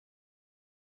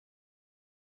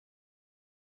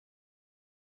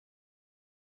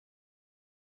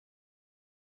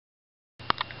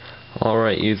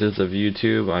Alright, users of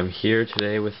YouTube, I'm here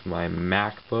today with my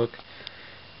MacBook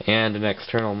and an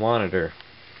external monitor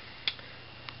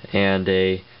and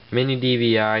a mini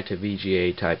DVI to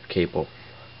VGA type cable.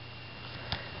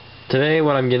 Today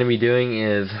what I'm going to be doing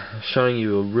is showing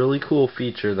you a really cool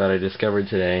feature that I discovered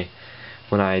today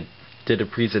when I did a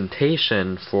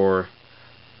presentation for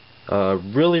a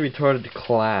really retarded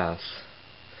class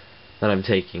that I'm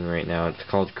taking right now. It's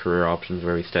called Career Options,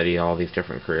 where we study all these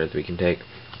different careers we can take.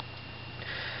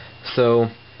 So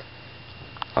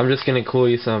I'm just going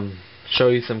to show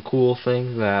you some cool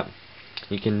things that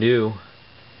you can do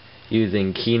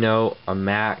using Keynote, a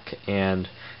Mac, and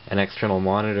an external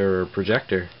monitor or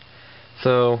projector.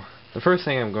 So the first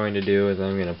thing I'm going to do is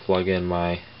I'm going to plug in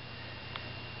my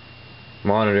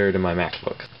monitor to my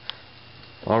MacBook.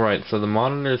 Alright, so the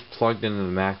monitor is plugged into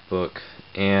the MacBook,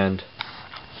 and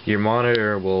your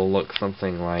monitor will look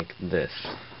something like this.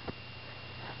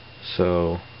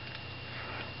 So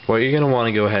what you're going to want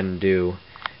to go ahead and do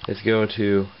is go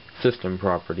to System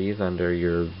Properties under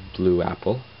your blue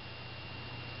apple,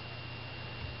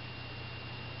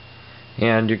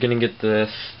 and you're going to get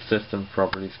this System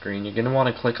Properties screen. You're going to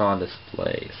want to click on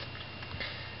Displays,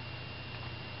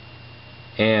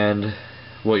 and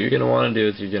what you're going to want to do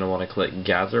is you're going to want to click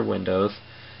Gather Windows,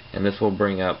 and this will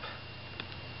bring up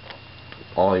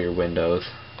all your windows.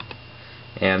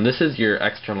 And this is your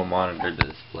external monitor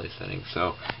display settings,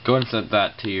 so go and set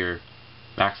that to your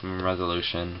maximum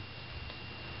resolution.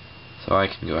 So I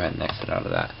can go ahead and exit out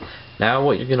of that. Now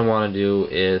what you're going to want to do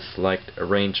is select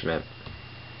Arrangement.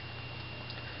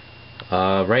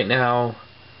 Right now,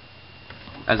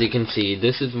 as you can see,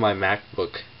 this is my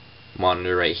MacBook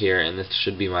monitor right here, and this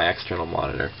should be my external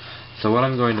monitor. So what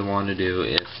I'm going to want to do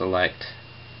is select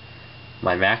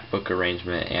my MacBook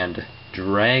arrangement and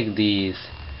drag these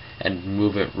and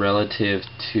move it relative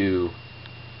to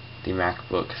the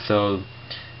MacBook. So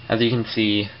as you can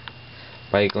see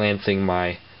by glancing,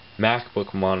 my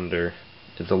MacBook monitor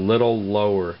is a little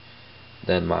lower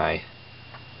than my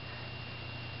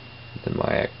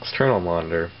external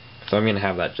monitor, so I'm going to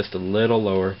have that just a little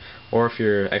lower. Or if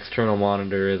your external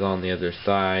monitor is on the other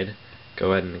side,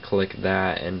 go ahead and click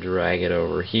that and drag it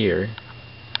over here,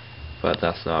 but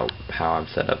that's not how I'm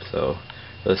set up, so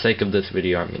for the sake of this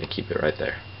video I'm going to keep it right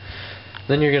there.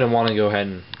 Then you're going to want to go ahead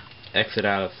and exit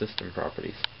out of System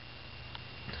Properties.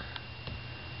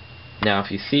 Now if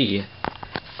you see,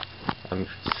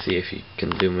 see if you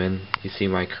can zoom in, you see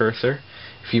my cursor.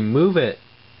 If you move it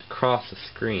across the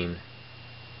screen,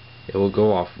 it will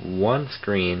go off one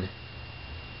screen,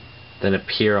 then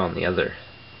appear on the other.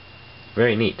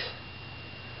 Very neat.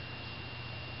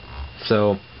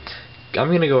 So I'm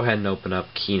going to go ahead and open up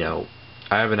Keynote.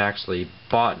 I haven't actually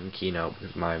bought in Keynote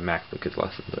because my MacBook is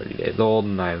less than 30 days old,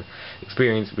 and I've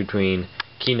experienced between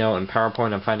Keynote and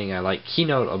PowerPoint. I'm finding I like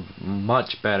Keynote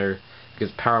much better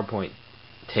because PowerPoint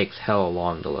takes hella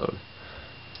long to load.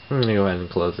 I'm going to go ahead and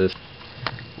close this.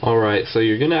 Alright, so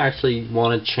you're going to actually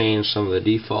want to change some of the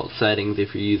default settings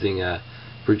if you're using a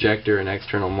projector and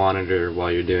external monitor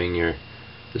while you're doing your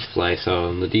display.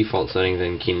 So the default settings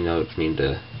in Keynote need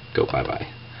to go bye-bye.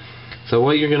 So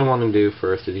what you're going to want to do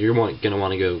first is you're going to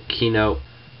want to go Keynote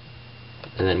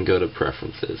and then go to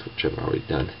Preferences, which I've already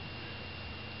done.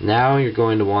 Now you're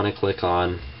going to want to click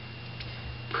on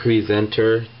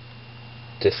Presenter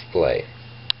Display.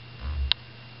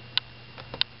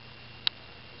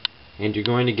 And you're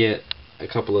going to get a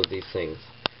couple of these things.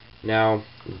 Now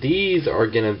these are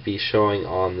going to be showing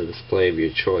on the display of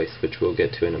your choice, which we'll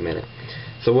get to in a minute.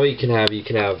 So what you can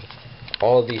have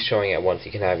all of these showing at once.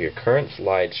 You can have your current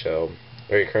slideshow,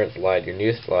 or your current slide, your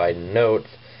new slide, notes,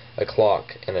 a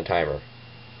clock, and a timer.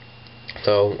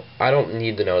 So I don't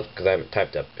need the notes because I haven't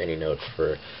typed up any notes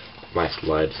for my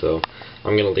slide, so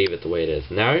I'm going to leave it the way it is.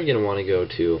 Now you're going to want to go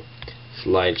to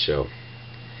slideshow.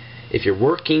 If you're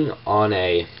working on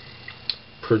a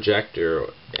projector,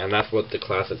 and that's what the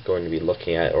class is going to be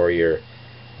looking at, or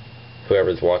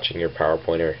whoever's watching your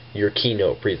PowerPoint or your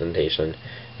Keynote presentation,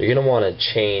 you're going to want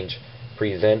to change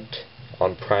Present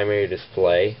on primary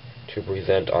display to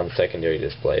Present on secondary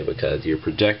display, because your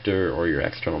projector or your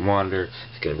external monitor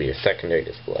is going to be your secondary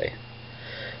display.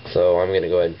 So I'm going to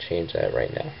go ahead and change that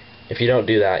right now. If you don't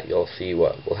do that, you'll see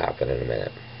what will happen in a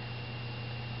minute.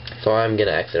 So I'm going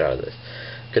to exit out of this.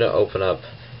 I'm going to open up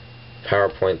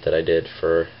PowerPoint that I did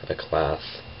for a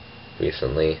class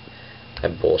recently. I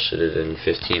bullshitted in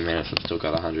 15 minutes and still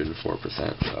got 104%,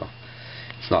 so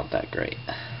it's not that great.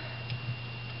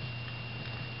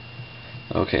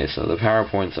 Okay, so the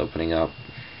PowerPoint's opening up.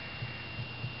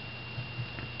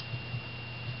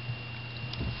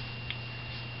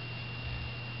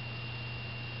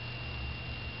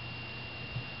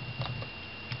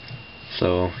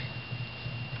 So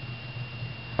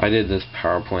I did this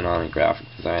PowerPoint on a graphic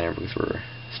designer because we're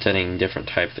studying different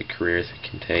types of careers it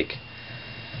can take.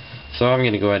 So I'm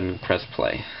going to go ahead and press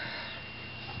play.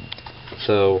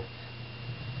 So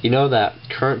you know that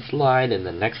current slide and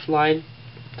the next slide?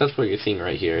 That's what you're seeing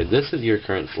right here. This is your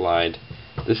current slide.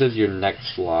 This is your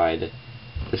next slide.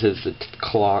 This is the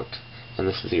clock, and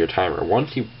this is your timer.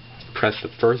 Once you press the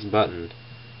first button,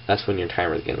 that's when your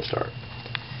timer is going to start.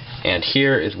 And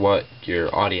here is what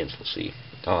your audience will see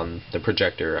on the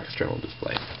projector external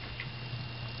display.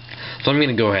 So I'm going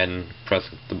to go ahead and press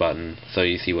the button so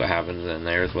you see what happens, and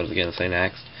there's what it's going to say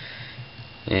next.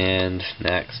 And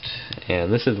next.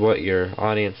 And this is what your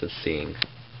audience is seeing.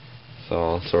 So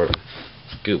I'll sort of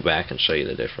scoot back and show you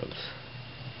the difference.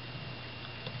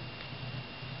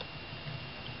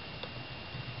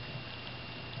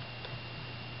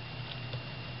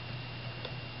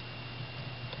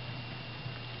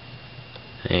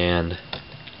 And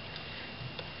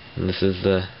this is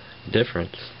the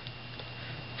difference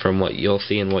from what you'll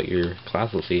see and what your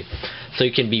class will see. So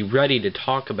you can be ready to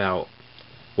talk about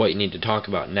what you need to talk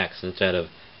about next instead of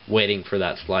waiting for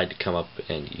that slide to come up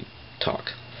and you talk.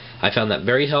 I found that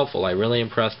very helpful. I really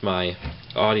impressed my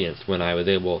audience when I was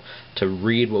able to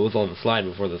read what was on the slide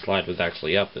before the slide was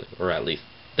actually up, or at least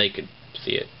they could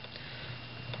see it.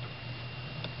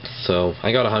 So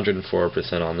I got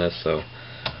 104% on this, so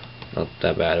not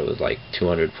that bad. It was like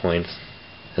 200 points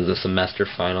as a semester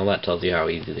final. That tells you how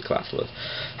easy the class was.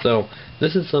 So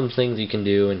this is some things you can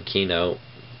do in Keynote.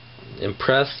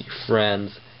 Impress your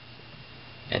friends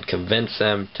and convince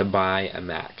them to buy a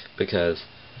Mac, because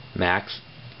Macs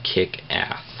kick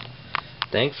ass.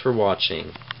 Thanks for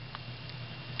watching.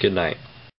 Good night.